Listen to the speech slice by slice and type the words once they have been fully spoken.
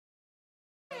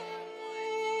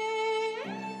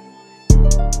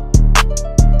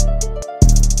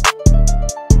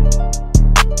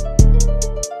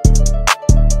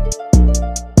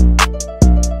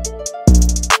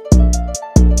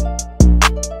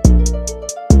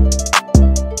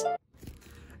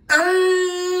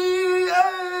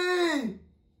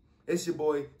It's your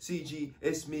boy, CG,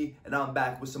 it's me, and I'm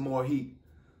back with some more heat.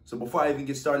 So before I even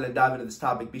get started and dive into this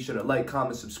topic, be sure to like,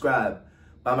 comment, subscribe,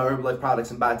 buy my Herbaliife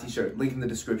products, and buy a t-shirt, link in the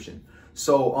description.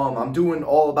 So I'm doing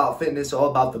all about fitness,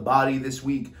 all about the body this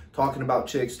week, talking about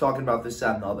chicks, talking about this,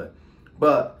 that, and the other.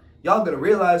 But y'all gonna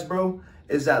realize, bro,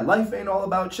 is that life ain't all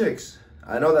about chicks.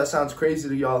 I know that sounds crazy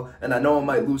to y'all, and I know I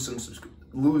might lose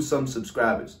some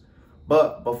subscribers.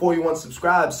 But before you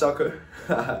unsubscribe, sucker,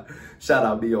 shout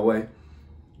out BOA,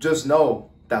 just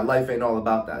know that life ain't all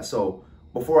about that. So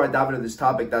before I dive into this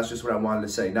topic, that's just what I wanted to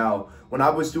say. Now, when I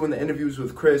was doing the interviews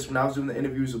with Chris, when I was doing the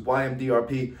interviews with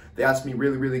YMDRP, they asked me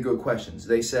really, really good questions.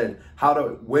 They said, how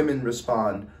do women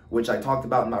respond, which I talked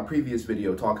about in my previous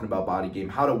video talking about body game.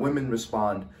 How do women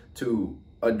respond to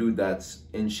a dude that's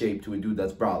in shape, to a dude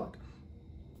that's brolic?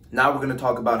 Now we're going to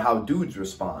talk about how dudes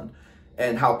respond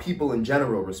and how people in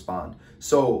general respond.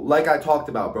 So like I talked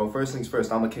about, bro, first things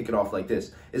first, I'm gonna kick it off like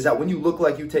this, is that when you look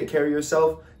like you take care of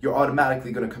yourself, you're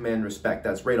automatically gonna command respect.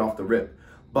 That's right off the rip.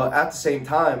 But at the same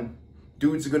time,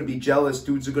 dudes are gonna be jealous,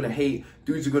 dudes are gonna hate,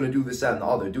 dudes are gonna do this, that, and the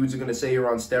other. Dudes are gonna say you're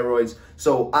on steroids.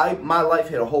 So my life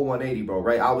hit a whole 180, bro,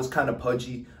 right? I was kind of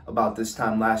pudgy about this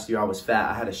time last year. I was fat,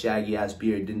 I had a shaggy ass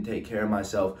beard, didn't take care of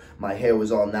myself. My hair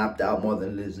was all napped out more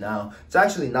than it is now. It's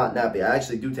actually not nappy. I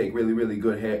actually do take really, really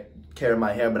good care of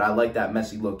my hair, but I like that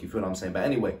messy look, you feel what I'm saying? But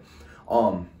anyway,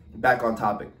 back on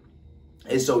topic.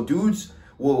 And so dudes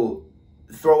will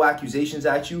throw accusations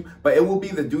at you, but it will be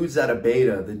the dudes that are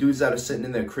beta, the dudes that are sitting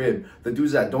in their crib, the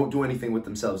dudes that don't do anything with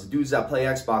themselves, the dudes that play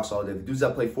Xbox all day, the dudes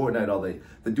that play Fortnite all day,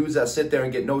 the dudes that sit there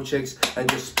and get no chicks and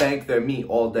just spank their meat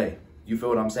all day. You feel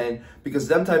what I'm saying? Because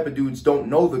them type of dudes don't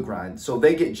know the grind. So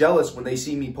they get jealous when they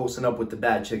see me posting up with the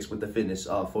bad chicks with the fitness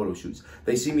photo shoots.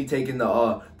 They see me taking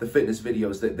the fitness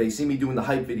videos. They see me doing the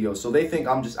hype videos. So they think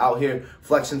I'm just out here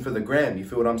flexing for the gram. You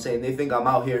feel what I'm saying? They think I'm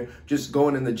out here just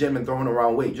going in the gym and throwing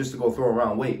around weight just to go throw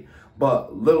around weight.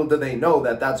 But little do they know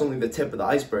that that's only the tip of the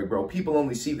iceberg, bro. People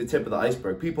only see the tip of the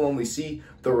iceberg. People only see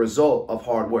the result of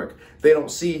hard work. They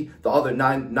don't see the other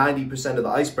 90% of the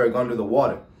iceberg under the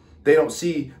water. They don't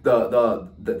see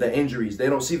the injuries. They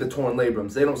don't see the torn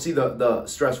labrums. They don't see the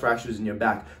stress fractures in your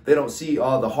back. They don't see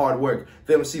the hard work.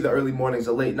 They don't see the early mornings,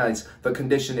 the late nights, the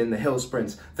conditioning, the hill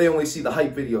sprints. They only see the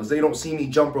hype videos. They don't see me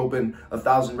jump roping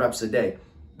 1,000 reps a day.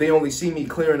 They only see me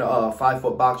clearing a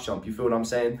 5-foot box jump. You feel what I'm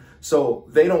saying? So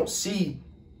they don't see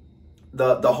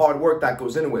the hard work that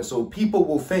goes into it. So people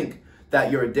will think that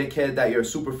you're a dickhead, that you're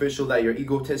superficial, that you're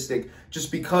egotistic,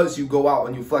 just because you go out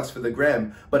and you flex for the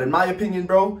gram. But in my opinion,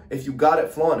 bro, if you got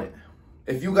it, flaunt it.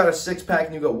 If you got a six-pack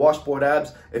and you got washboard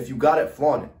abs, if you got it,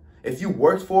 flaunt it. If you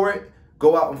worked for it,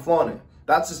 go out and flaunt it.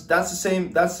 That's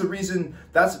the reason,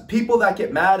 that's people that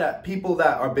get mad at people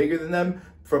that are bigger than them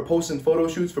for posting photo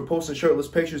shoots, for posting shirtless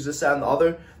pictures, this, that, and the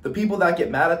other. The people that get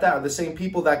mad at that are the same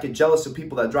people that get jealous of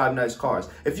people that drive nice cars.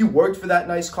 If you worked for that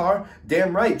nice car,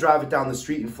 damn right, drive it down the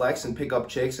street and flex and pick up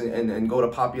chicks and go to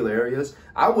popular areas.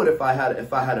 I would if I had a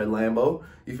Lambo.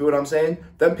 You feel what I'm saying?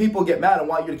 Then people get mad and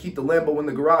want you to keep the Lambo in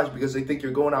the garage because they think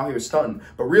you're going out here stunting.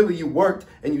 But really, you worked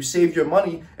and you saved your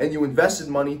money and you invested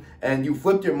money and you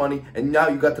flipped your money and now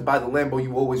you got to buy the Lambo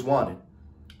you always wanted.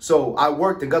 So I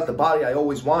worked and got the body I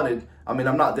always wanted. I mean,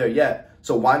 I'm not there yet,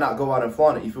 so why not go out and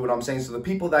flaunt it? You feel what I'm saying? So the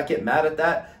people that get mad at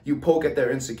that, you poke at their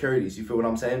insecurities. You feel what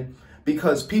I'm saying?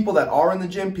 Because people that are in the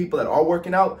gym, people that are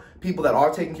working out, people that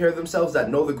are taking care of themselves, that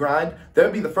know the grind,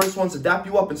 they'll be the first ones to dap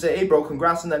you up and say, hey, bro,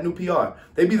 congrats on that new PR.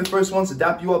 They'd be the first ones to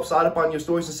dap you up, slide up on your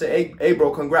stories and say, hey,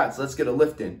 bro, congrats, let's get a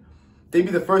lift in. They'd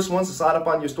be the first ones to slide up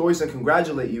on your stories and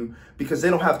congratulate you because they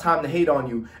don't have time to hate on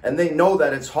you. And they know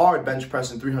that it's hard bench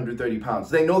pressing 330 pounds.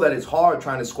 They know that it's hard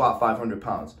trying to squat 500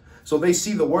 pounds. So they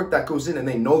see the work that goes in and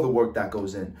they know the work that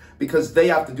goes in because they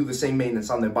have to do the same maintenance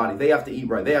on their body. They have to eat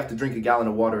right. They have to drink a gallon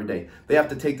of water a day. They have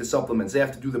to take the supplements. They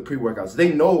have to do the pre-workouts.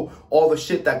 They know all the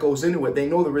shit that goes into it. They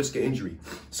know the risk of injury.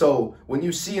 So when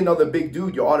you see another big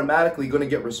dude, you're automatically going to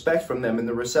get respect from them. And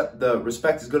the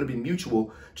respect is going to be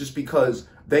mutual just because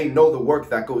they know the work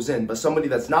that goes in. But somebody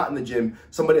that's not in the gym,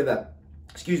 somebody that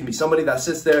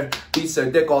sits there, beats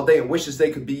their dick all day and wishes they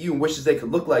could be you and wishes they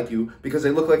could look like you because they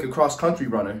look like a cross-country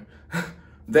runner,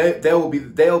 they'll be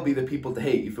the people to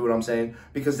hate, you feel what I'm saying?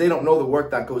 Because they don't know the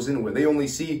work that goes into it. They only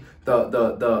see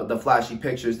the flashy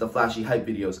pictures, the flashy hype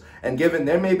videos. And given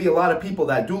there may be a lot of people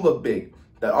that do look big,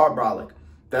 that are brolic,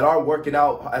 that are working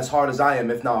out as hard as I am,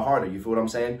 if not harder, you feel what I'm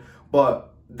saying? But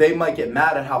they might get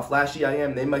mad at how flashy I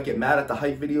am. They might get mad at the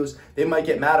hype videos. They might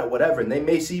get mad at whatever. And they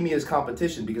may see me as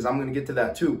competition because I'm going to get to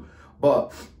that too.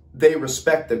 But they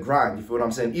respect the grind. You feel what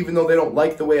I'm saying? Even though they don't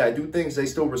like the way I do things, they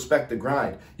still respect the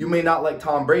grind. You may not like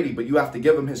Tom Brady, but you have to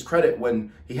give him his credit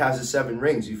when he has his 7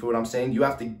 rings. You feel what I'm saying? You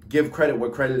have to give credit where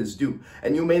credit is due.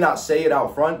 And you may not say it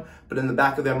out front, but in the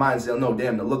back of their minds, they'll know,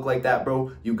 damn, to look like that,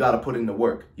 bro, you got to put in the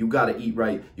work. You got to eat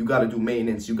right. You got to do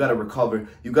maintenance. You got to recover.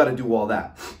 You got to do all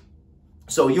that.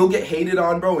 So you'll get hated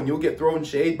on, bro, and you'll get thrown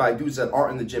shade by dudes that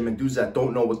aren't in the gym and dudes that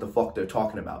don't know what the fuck they're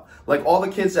talking about. Like, all the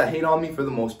kids that hate on me, for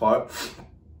the most part,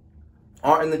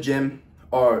 aren't in the gym,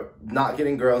 are not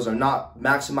getting girls, are not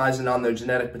maximizing on their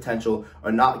genetic potential,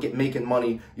 are not making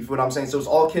money. You feel what I'm saying? So it's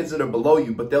all kids that are below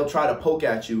you, but they'll try to poke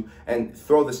at you and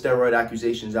throw the steroid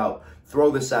accusations out, throw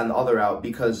this, that, and the other out,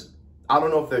 because I don't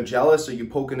know if they're jealous, or you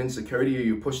poke an insecurity, or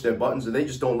you push their buttons, or they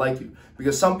just don't like you.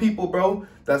 Because some people, bro,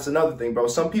 that's another thing, bro.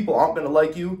 Some people aren't going to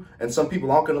like you, and some people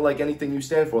aren't going to like anything you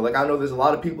stand for. Like, I know there's a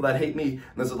lot of people that hate me, and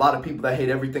there's a lot of people that hate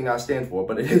everything I stand for,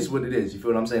 but it is what it is. You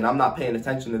feel what I'm saying? I'm not paying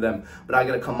attention to them, but I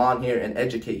got to come on here and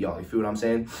educate y'all. You feel what I'm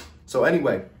saying? So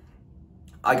anyway,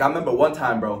 like, I remember one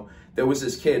time, bro, there was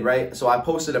this kid, right? So I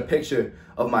posted a picture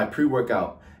of my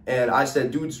pre-workout. And I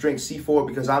said, dudes drink C4,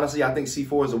 because honestly, I think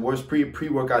C4 is the worst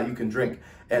pre-workout you can drink.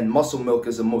 And muscle milk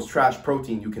is the most trash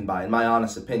protein you can buy, in my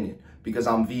honest opinion. Because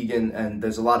I'm vegan and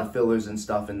there's a lot of fillers and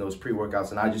stuff in those pre-workouts.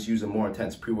 And I just use a more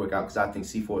intense pre-workout because I think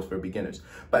C4 is for beginners.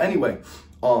 But anyway,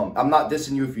 I'm not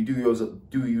dissing you if you do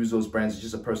use those brands. It's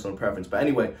just a personal preference. But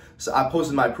anyway, so I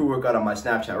posted my pre-workout on my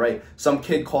Snapchat, right? Some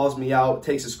kid calls me out,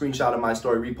 takes a screenshot of my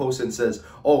story, reposts it, and says,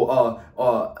 oh,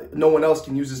 no one else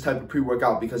can use this type of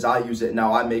pre-workout because I use it.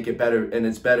 Now I make it better, and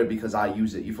it's better because I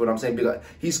use it. You feel what I'm saying? Because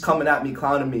he's coming at me,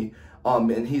 clowning me.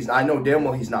 And I know damn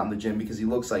well he's not in the gym because he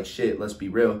looks like shit, let's be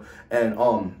real.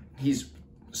 And he's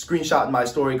screenshotting my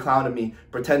story, clowning me,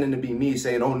 pretending to be me,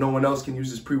 saying, oh, no one else can use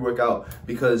this pre-workout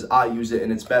because I use it,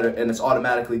 and it's better, and it's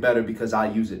automatically better because I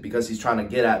use it, because he's trying to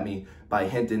get at me by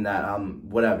hinting that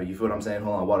whatever. You feel what I'm saying?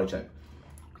 Hold on, water check.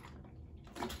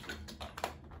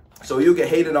 So you get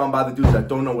hated on by the dudes that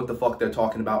don't know what the fuck they're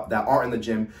talking about, that aren't in the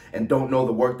gym, and don't know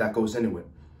the work that goes into it.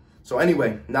 So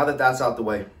anyway, now that that's out the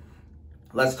way,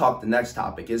 let's talk the next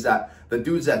topic, is that the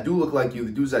dudes that do look like you,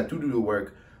 the dudes that do the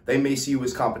work, they may see you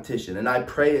as competition. And I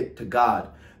pray it to God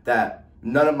that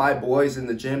none of my boys in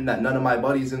the gym, that none of my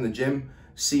buddies in the gym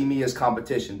see me as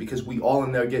competition, because we all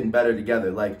in there getting better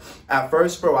together. Like, at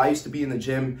first, bro, I used to be in the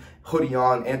gym, hoodie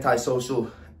on,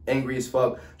 antisocial, angry as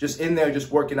fuck, just in there,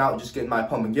 just working out, just getting my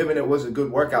pump, and given it was a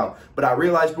good workout. But I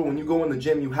realized, bro, when you go in the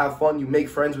gym, you have fun, you make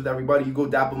friends with everybody, you go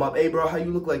dap them up. Hey, bro, how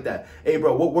you look like that? Hey,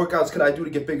 bro, what workouts could I do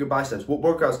to get bigger biceps? What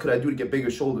workouts could I do to get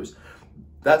bigger shoulders?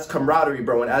 That's camaraderie,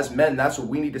 bro. And as men, that's what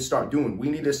we need to start doing. We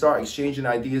need to start exchanging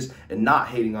ideas and not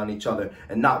hating on each other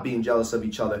and not being jealous of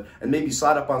each other, and maybe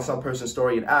slide up on some person's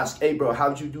story and ask, hey, bro,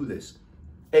 how'd you do this?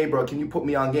 Hey, bro, can you put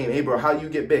me on game? Hey, bro, how do you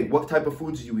get big? What type of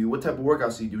foods do you eat? What type of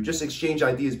workouts do you do? Just exchange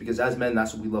ideas, because as men,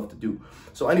 that's what we love to do.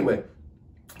 So anyway,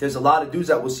 there's a lot of dudes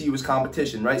that will see you as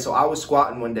competition, right? So I was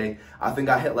squatting one day. I think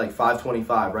I hit like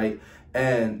 525, right?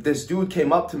 And this dude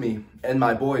came up to me, and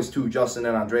my boys too, Justin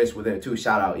and Andres were there too.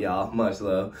 Shout out, y'all. Much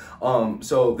love.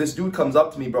 So this dude comes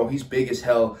up to me, bro. He's big as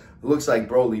hell. Looks like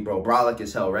Broly, bro. Brolic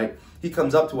as hell, right? He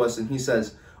comes up to us and he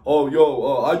says, oh,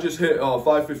 yo, I just hit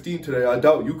 515 today. I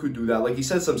doubt you could do that. Like, he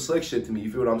said some slick shit to me.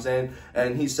 You feel what I'm saying?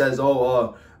 And he says,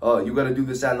 oh, you got to do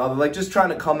this, that, and the other. Like, just trying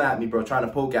to come at me, bro, trying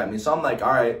to poke at me. So I'm like,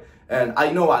 all right. And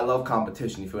I know I love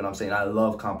competition. You feel what I'm saying? I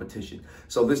love competition.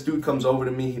 So this dude comes over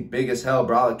to me, big as hell,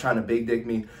 bro, like trying to big dick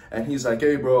me. And he's like,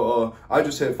 hey, bro, I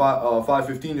just hit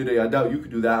 515 today. I doubt you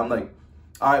could do that. I'm like,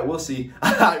 all right, we'll see.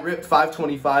 I ripped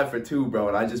 525 for 2, bro,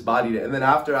 and I just bodied it. And then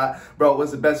after bro, it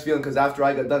was the best feeling, because after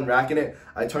I got done racking it,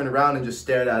 I turned around and just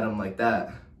stared at him like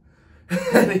that.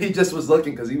 And he just was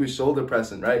looking, because he was shoulder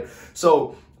pressing, right?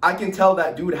 So I can tell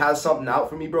that dude has something out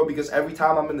for me, bro, because every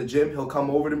time I'm in the gym, he'll come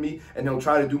over to me and he'll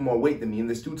try to do more weight than me. And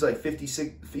this dude's like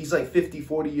 56, he's like 50,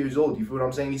 40 years old. You feel what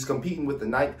I'm saying? He's competing with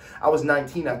I was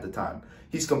 19 at the time.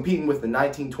 He's competing with the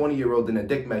 19, 20-year-old in a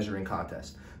dick measuring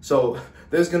contest. So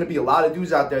there's going to be a lot of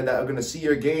dudes out there that are going to see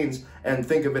your gains and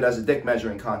think of it as a dick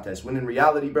measuring contest. When in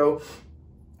reality, bro,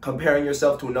 comparing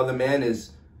yourself to another man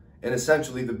is and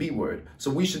essentially the B word.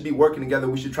 So we should be working together.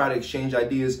 We should try to exchange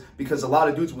ideas, because a lot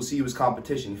of dudes will see you as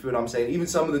competition. You feel what I'm saying? Even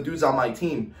some of the dudes on my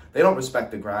team, they don't respect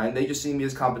the grind. They just see me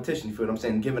as competition. You feel what I'm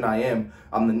saying? Given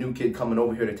I'm the new kid coming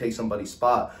over here to take somebody's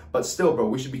spot. But still, bro,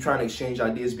 we should be trying to exchange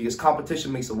ideas, because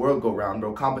competition makes the world go round,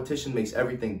 bro. Competition makes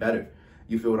everything better.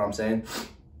 You feel what I'm saying?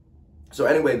 So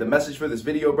anyway, the message for this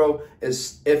video, bro,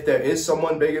 is if there is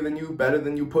someone bigger than you, better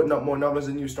than you, putting up more numbers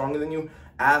than you, stronger than you,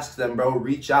 ask them, bro.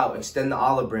 Reach out. Extend the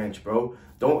olive branch, bro.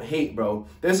 Don't hate, bro.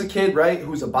 There's a kid, right,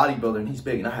 who's a bodybuilder, and he's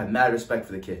big, and I have mad respect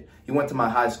for the kid. He went to my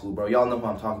high school, bro. Y'all know who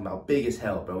I'm talking about. Big as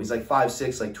hell, bro. He's like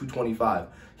 5'6", like 225.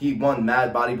 He won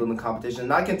mad bodybuilding competition,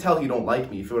 and I can tell he don't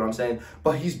like me, you feel what I'm saying?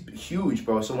 But he's huge,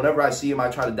 bro. So whenever I see him, I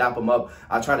try to dap him up.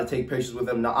 I try to take pictures with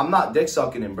him. Now, I'm not dick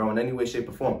sucking him, bro, in any way, shape,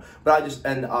 or form. But I just,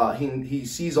 and he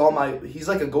sees all my, he's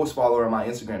like a ghost follower on my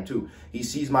Instagram, too. He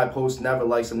sees my posts, never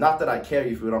likes them. Not that I care,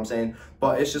 you feel what I'm saying?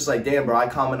 But it's just like, damn, bro, I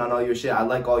comment on all your shit. I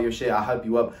like all your shit. I hype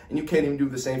you up. And you can't even do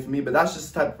the same for me. But that's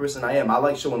just the type of person I am. I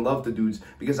like showing love to dudes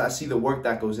because I see the work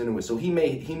that goes into it. So he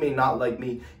may not like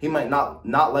me. He might not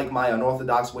like my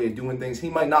unorthodox way of doing things. He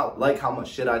might not like how much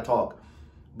shit I talk.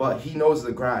 But he knows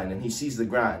the grind and he sees the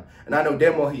grind. And I know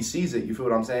damn well he sees it, you feel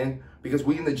what I'm saying? Because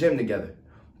we in the gym together.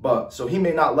 But so he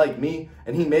may not like me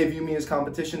and he may view me as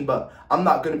competition, but I'm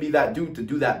not going to be that dude to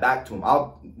do that back to him.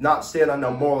 I'll not stand on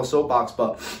a moral soapbox,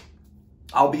 but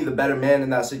I'll be the better man in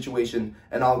that situation,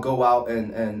 and I'll go out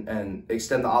and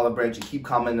extend the olive branch and keep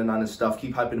commenting on his stuff,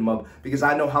 keep hyping him up, because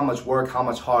I know how much work, how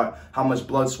much heart, how much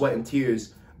blood, sweat, and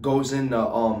tears goes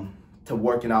into to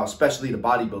working out, especially the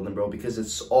bodybuilding, bro, because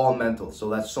it's all mental. So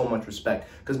that's so much respect.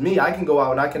 Because me, I can go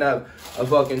out and I can have a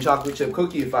fucking chocolate chip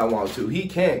cookie if I want to. He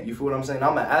can't. You feel what I'm saying?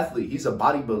 I'm an athlete. He's a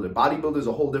bodybuilder. Bodybuilder is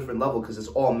a whole different level because it's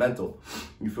all mental.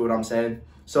 You feel what I'm saying?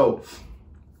 So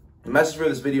the message for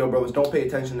this video, bro, is don't pay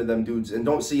attention to them dudes and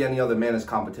don't see any other man as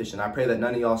competition. I pray that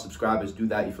none of y'all subscribers do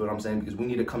that, you feel what I'm saying? Because we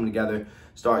need to come together,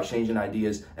 start exchanging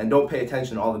ideas, and don't pay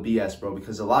attention to all the BS, bro,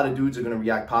 because a lot of dudes are going to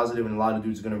react positive and a lot of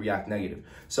dudes are going to react negative.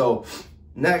 So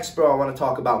next, bro, I want to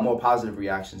talk about more positive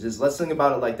reactions. Let's think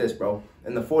about it like this, bro.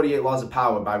 In the 48 Laws of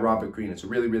Power by Robert Greene, it's a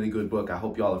really, really good book. I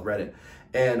hope y'all have read it.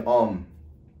 And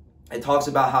it talks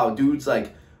about how dudes,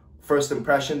 like, first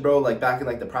impression, bro, like back in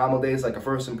like the primal days, like a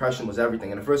first impression was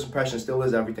everything, and a first impression still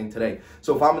is everything today.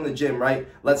 So if I'm in the gym, right,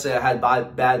 let's say I had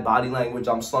bad body language,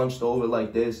 I'm slunched over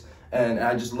like this, and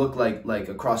I just look like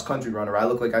a cross-country runner. I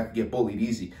look like I could get bullied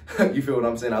easy. You feel what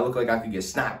I'm saying? I look like I could get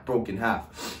snapped, broken in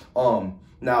half.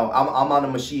 Now, I'm on a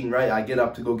machine, right? I get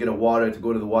up to go get a water, to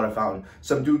go to the water fountain.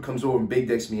 Some dude comes over and big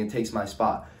dicks me and takes my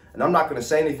spot. And I'm not going to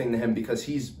say anything to him because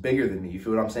he's bigger than me. You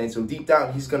feel what I'm saying? So deep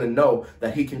down, he's going to know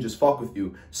that he can just fuck with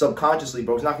you. Subconsciously,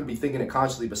 bro, he's not going to be thinking it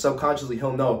consciously, but subconsciously,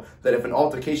 he'll know that if an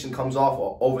altercation comes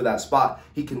off over that spot,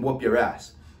 he can whoop your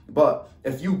ass. But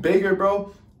if you bigger,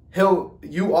 bro,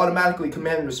 you automatically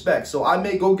command respect. So I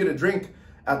may go get a drink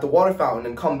at the water fountain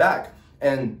and come back,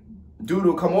 and dude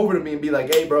will come over to me and be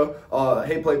like, hey, bro,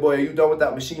 hey, Playboy, are you done with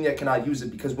that machine yet? Can I use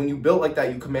it? Because when you build like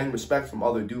that, you command respect from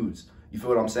other dudes. You feel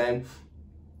what I'm saying?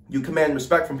 You command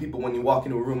respect from people when you walk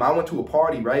into a room. I went to a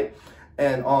party, right?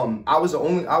 And I was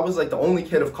like the only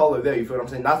kid of color there. You feel what I'm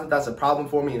saying? Not that that's a problem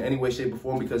for me in any way, shape, or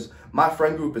form, because my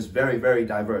friend group is very, very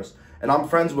diverse. And I'm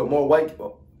friends with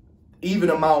more even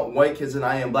amount white kids than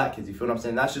I am black kids. You feel what I'm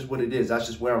saying? That's just what it is. That's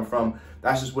just where I'm from.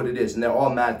 That's just what it is. And they're all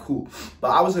mad cool. But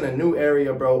I was in a new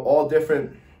area, bro, all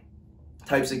different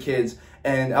types of kids.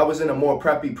 And I was in a more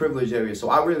preppy, privileged area, so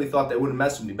I really thought they wouldn't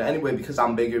mess with me. But anyway, because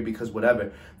I'm bigger, because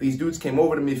whatever, these dudes came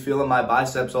over to me feeling my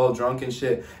biceps all drunk and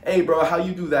shit. Hey, bro, how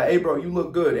you do that? Hey, bro, you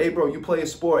look good. Hey, bro, you play a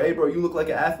sport. Hey, bro, you look like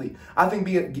an athlete. I think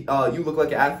being you look like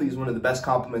an athlete is one of the best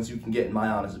compliments you can get, in my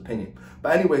honest opinion.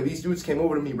 But anyway, these dudes came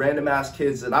over to me, random-ass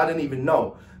kids that I didn't even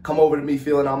know, come over to me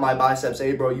feeling on my biceps.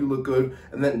 Hey, bro, you look good.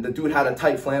 And then the dude had a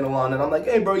tight flannel on, and I'm like,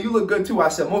 hey, bro, you look good too. I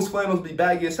said, most flannels be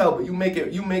baggy as hell, but you make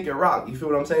it rock. You feel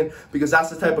what I'm saying? Because that's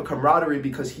the type of camaraderie,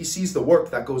 because he sees the work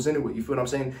that goes into it. You feel what I'm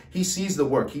saying? He sees the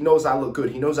work. He knows I look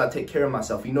good. He knows I take care of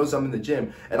myself. He knows I'm in the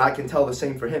gym, and I can tell the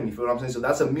same for him. You feel what I'm saying? So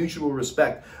that's a mutual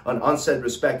respect, an unsaid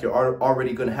respect you're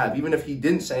already going to have. Even if he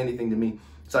didn't say anything to me,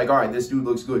 it's like, all right, this dude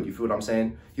looks good. You feel what I'm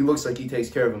saying? He looks like he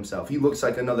takes care of himself. He looks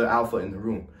like another alpha in the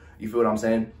room. You feel what I'm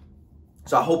saying?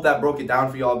 So I hope that broke it down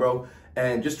for y'all, bro.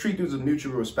 And just treat dudes with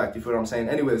mutual respect. You feel what I'm saying?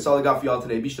 Anyway, that's all I got for y'all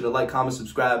today. Be sure to like, comment,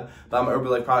 subscribe, buy my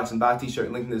Herbaliife products, and buy a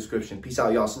t-shirt. Link in the description. Peace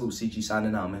out, y'all. Salute. CG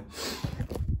signing out, man.